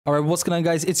Alright, what's going on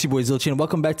guys? It's your boy Zilchin and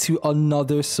welcome back to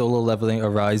another solo leveling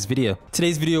Arise video.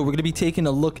 Today's video, we're going to be taking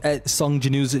a look at Sung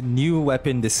Jinwoo's new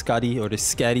weapon, the Scotty or the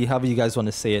Scatty, however you guys want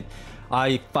to say it.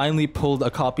 I finally pulled a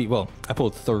copy, well, I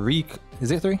pulled three, is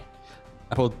it three?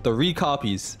 I pulled 3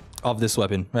 copies of this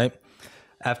weapon, right?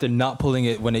 After not pulling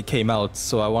it when it came out,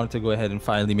 so I wanted to go ahead and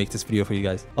finally make this video for you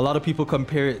guys. A lot of people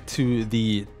compare it to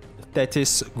the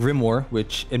Thetis Grimoire,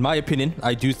 which in my opinion,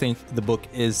 I do think the book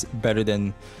is better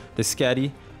than the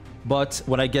Scatty. But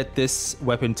when I get this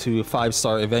weapon to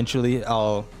 5-star eventually,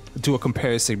 I'll do a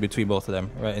comparison between both of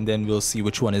them, right? And then we'll see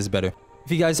which one is better.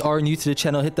 If you guys are new to the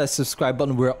channel, hit that subscribe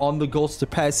button. We're on the goal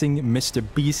surpassing Mr.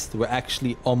 Beast. We're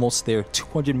actually almost there.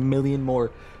 200 million more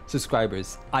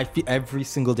subscribers. I feel every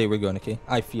single day we're going, okay?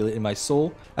 I feel it in my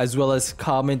soul. As well as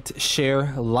comment,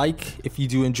 share, like if you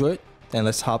do enjoy it. And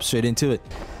let's hop straight into it.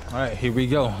 All right, here we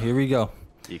go. Here we go.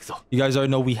 You guys already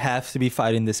know we have to be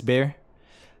fighting this bear.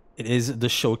 It is the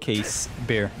showcase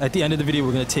bear. At the end of the video,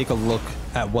 we're gonna take a look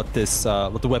at what this,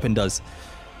 what the weapon does,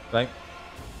 right?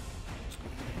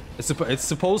 It's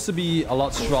supposed to be a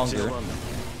lot stronger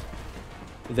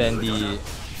than the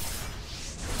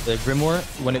Grimoire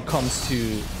when it comes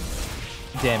to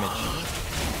damage.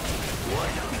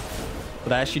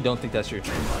 But I actually don't think that's true.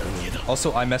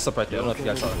 Also, I messed up right there. I don't know if you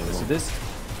guys saw this. So this.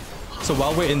 So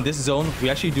while we're in this zone, we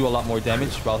actually do a lot more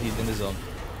damage while he's in the zone.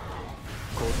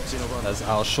 As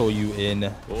I'll show you in the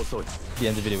end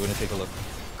of the video. We're gonna take a look.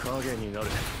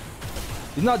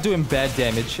 He's not doing bad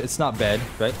damage. It's not bad,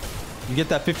 right? You get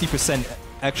that 50%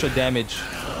 extra damage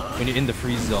when you're in the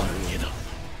freeze zone.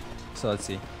 So let's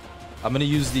see. I'm gonna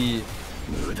use the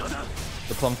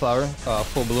plum flower,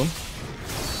 full bloom.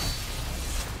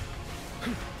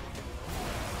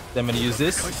 Then I'm gonna use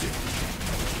this.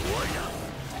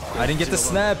 I didn't get the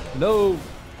snap. No.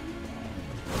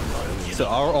 So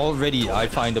already I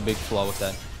find a big flaw with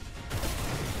that.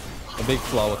 A big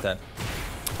flaw with that.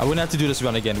 I wouldn't have to do this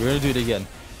run again. We're gonna do it again.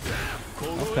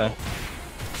 Okay.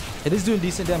 It is doing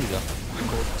decent damage though.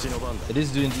 It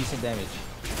is doing decent damage.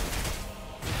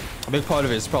 A big part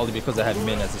of it is probably because I had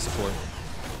Min as a support.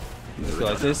 Let's go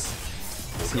like this.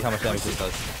 See how much damage this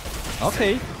does.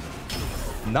 Okay.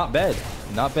 Not bad.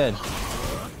 Not bad.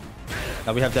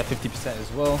 Now we have that 50%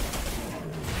 as well.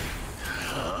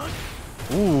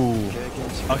 Ooh.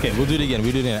 Okay, we'll do it again.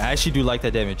 We'll do it again. I actually do like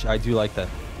that damage. I do like that.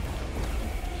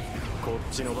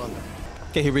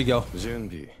 Okay, here we go.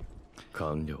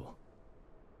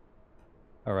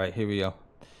 Alright, here we go.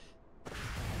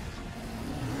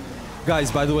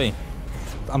 Guys, by the way,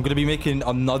 I'm gonna be making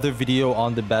another video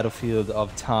on the Battlefield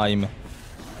of Time.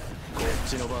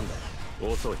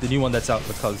 The new one that's out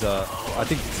because I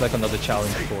think it's like another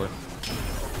challenge for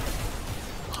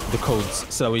the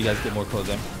codes, so that way you guys get more codes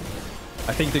in.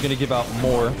 I think they're gonna give out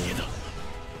more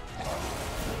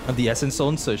of the essence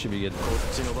zones, so it should be good.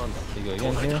 There you go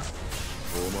again here.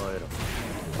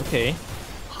 Okay.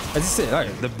 As I said,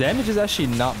 alright, the damage is actually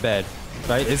not bad,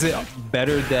 right? Is it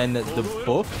better than the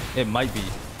book? It might be.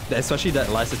 Especially that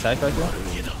last attack right there.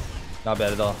 Not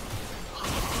bad at all.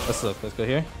 Let's look. Let's go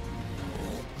here.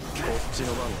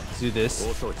 Let's do this.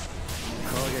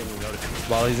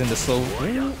 While he's in the slow.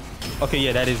 Okay,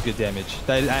 yeah, that is good damage.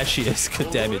 That actually is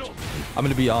good damage. I'm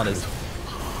gonna be honest.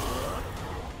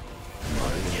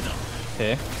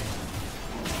 Okay.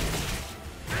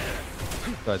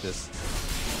 Got this.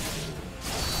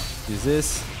 Use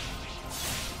this.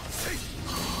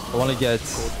 I want to get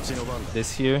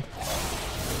this here.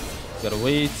 Gotta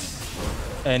wait.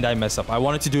 And I mess up. I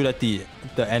wanted to do it at the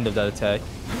end of that attack.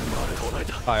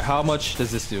 Alright, how much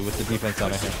does this do with the defense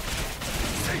on it here?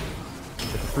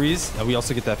 With the freeze, and we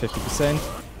also get that 50%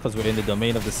 because we're in the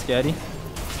domain of the Scatty.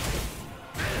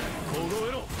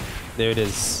 There it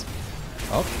is.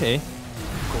 Okay.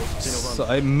 So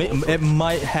it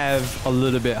might have a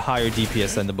little bit higher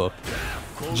DPS than the book.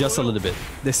 Just a little bit.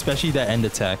 Especially that end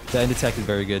attack. The end attack is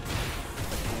very good.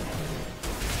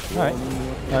 Alright.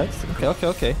 Alright.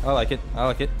 Okay. I like it. I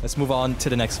like it. Let's move on to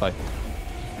the next fight.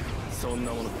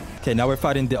 Okay, now we're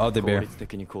fighting the other bear.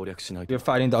 We're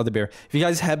fighting the other bear. If you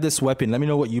guys have this weapon, let me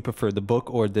know what you prefer, the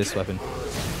book or this weapon.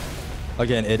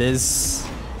 Again, it is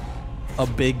a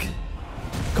big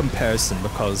comparison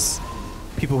because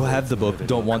people who have the book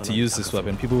don't want to use this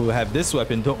weapon. People who have this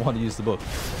weapon don't want to use the book.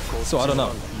 So I don't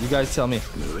know. You guys tell me.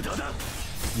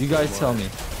 You guys tell me.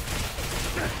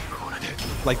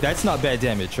 Like, that's not bad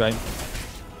damage, right?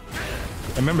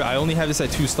 Remember, I only have this at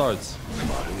 2 stars.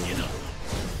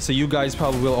 So you guys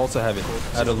probably will also have it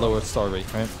at a lower star rate,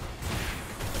 right?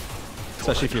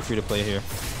 Especially if you're free to play here.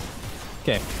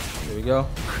 Okay, here we go.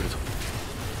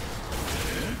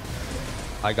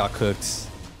 I got cooked.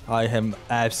 I am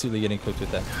absolutely getting cooked with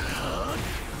that.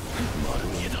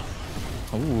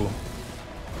 Ooh.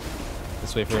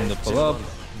 Let's wait for him to pull up.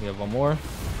 We have one more.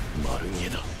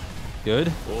 Good.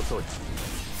 Do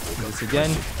this again.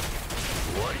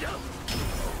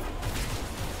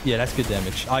 Yeah, that's good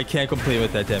damage. I can't complain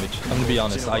with that damage. I'm gonna be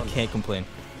honest. I can't complain.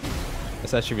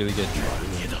 That's actually really good.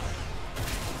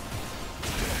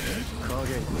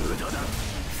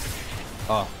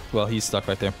 Oh, well, he's stuck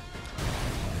right there.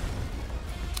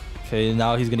 Okay,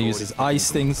 now he's gonna use his ice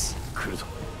things.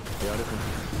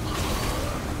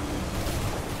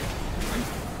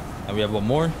 And we have one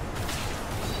more.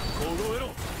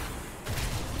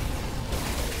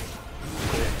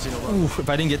 Oof, if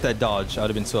I didn't get that dodge, I would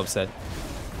have been so upset.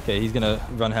 Okay, he's gonna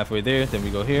run halfway there, then we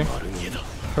go here.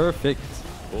 Perfect.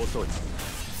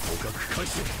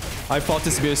 I fought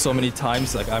this spear so many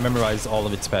times, like I memorized all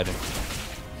of its pattern.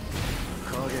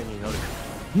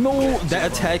 No,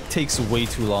 that attack takes way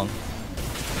too long.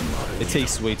 It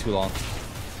takes way too long.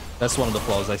 That's one of the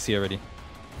flaws I see already.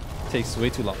 It takes way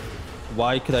too long.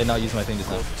 Why could I not use my thing just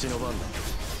now?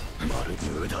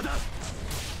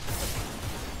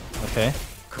 Okay.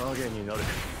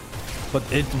 But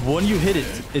when you hit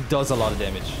it, it does a lot of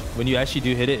damage. When you actually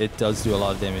do hit it, it does do a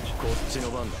lot of damage.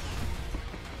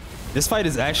 This fight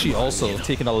is actually also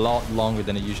taking a lot longer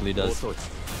than it usually does.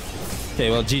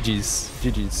 Okay, well, GG's.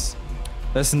 GG's.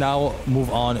 Let's now move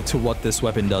on to what this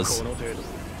weapon does.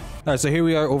 Alright, so here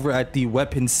we are over at the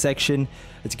weapons section.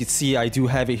 As you can see, I do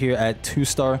have it here at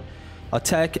 2-star.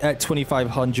 Attack at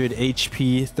 2500,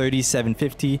 HP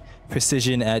 3750,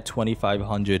 precision at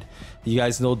 2500. You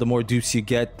guys know the more dupes you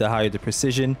get, the higher the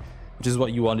precision, which is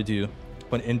what you want to do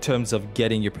when in terms of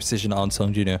getting your precision on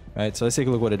Sung Jr. Right, so let's take a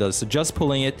look what it does. So just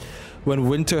pulling it, when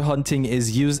winter hunting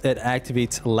is used, it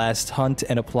activates last hunt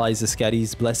and applies the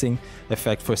Scatty's blessing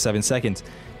effect for 7 seconds.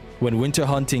 When winter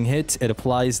hunting hits, it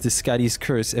applies the Scatty's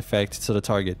curse effect to the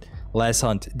target. Last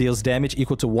hunt deals damage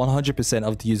equal to 100%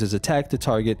 of the user's attack to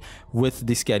target with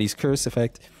the Scatty's curse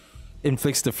effect.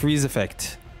 Inflicts the freeze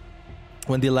effect.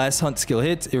 When the last hunt skill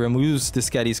hits, it removes the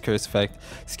Scatty's curse effect.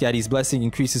 Scatty's blessing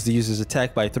increases the user's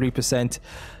attack by 3%,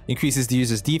 increases the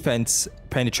user's defense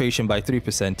penetration by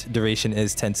 3%. Duration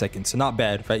is 10 seconds. So not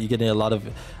bad, right? You're getting a lot of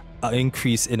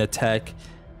increase in attack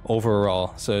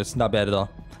overall. So it's not bad at all.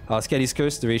 Scatty's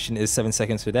curse duration is 7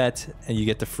 seconds for that, and you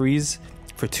get the freeze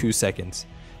for 2 seconds.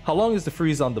 How long is the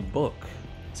freeze on the book?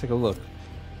 Let's take a look.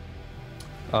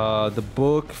 The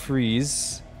book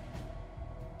freeze.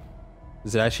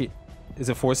 Is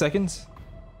it 4 seconds?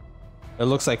 It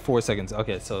looks like 4 seconds.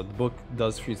 Okay, so the book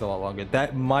does freeze a lot longer.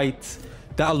 That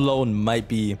alone might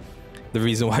be the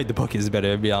reason why the book is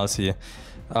better, to be honest with you.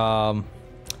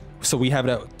 So we have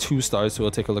it at 2 stars, so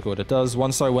we'll take a look at what it does.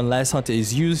 1 star, when last hunter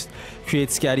is used,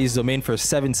 creates Scatty's domain for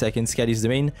 7 seconds. Scatty's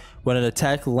domain, when an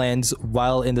attack lands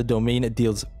while in the domain, it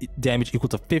deals damage equal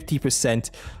to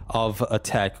 50% of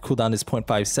attack. Cooldown is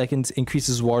 0.5 seconds.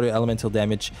 Increases water elemental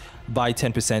damage by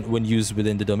 10% when used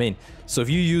within the domain. So if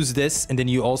you use this and then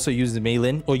you also use the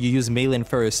Meilin, or you use Meilin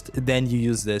first, then you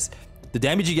use this, the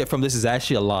damage you get from this is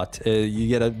actually a lot. You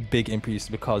get a big increase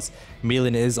because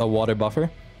Meilin is a water buffer.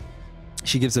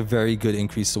 She gives a very good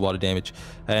increase to water damage,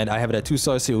 and I have it at 2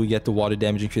 stars, so we get the water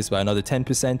damage increase by another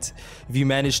 10%. If you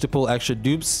manage to pull extra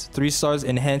dupes, 3 stars,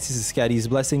 enhances Scatty's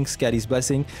blessing. Scatty's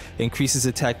blessing increases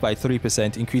attack by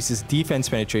 3%, increases defense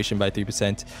penetration by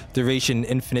 3%, duration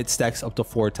infinite, stacks up to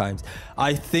 4 times.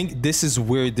 I think this is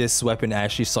where this weapon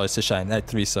actually starts to shine at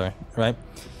 3 star, right?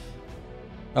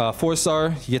 4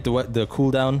 star, you get the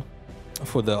cooldown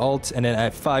for the ult, and then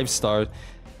at 5 star,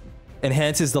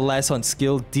 enhances the last hunt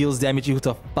skill, deals damage equal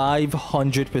to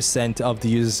 500% of the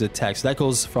user's attack. So that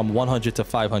goes from 100 to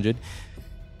 500.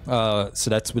 So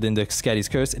that's within the Scatty's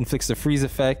curse. Inflicts the freeze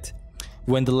effect.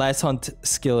 When the last hunt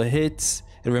skill hits,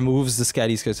 it removes the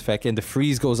Scatty's curse effect, and the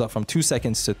freeze goes up from 2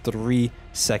 seconds to 3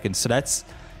 seconds. So that's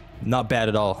not bad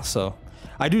at all. So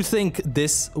I do think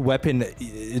this weapon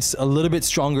is a little bit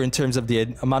stronger in terms of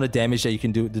the amount of damage that you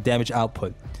can do, the damage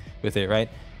output with it, right?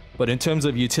 But in terms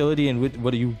of utility and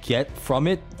what you get from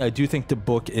it, I do think the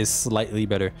book is slightly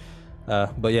better.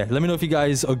 But yeah, let me know if you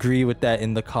guys agree with that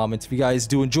in the comments. If you guys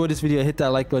do enjoy this video, hit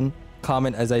that like button,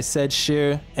 comment, as I said,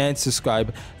 share, and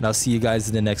subscribe. And I'll see you guys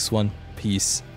in the next one. Peace.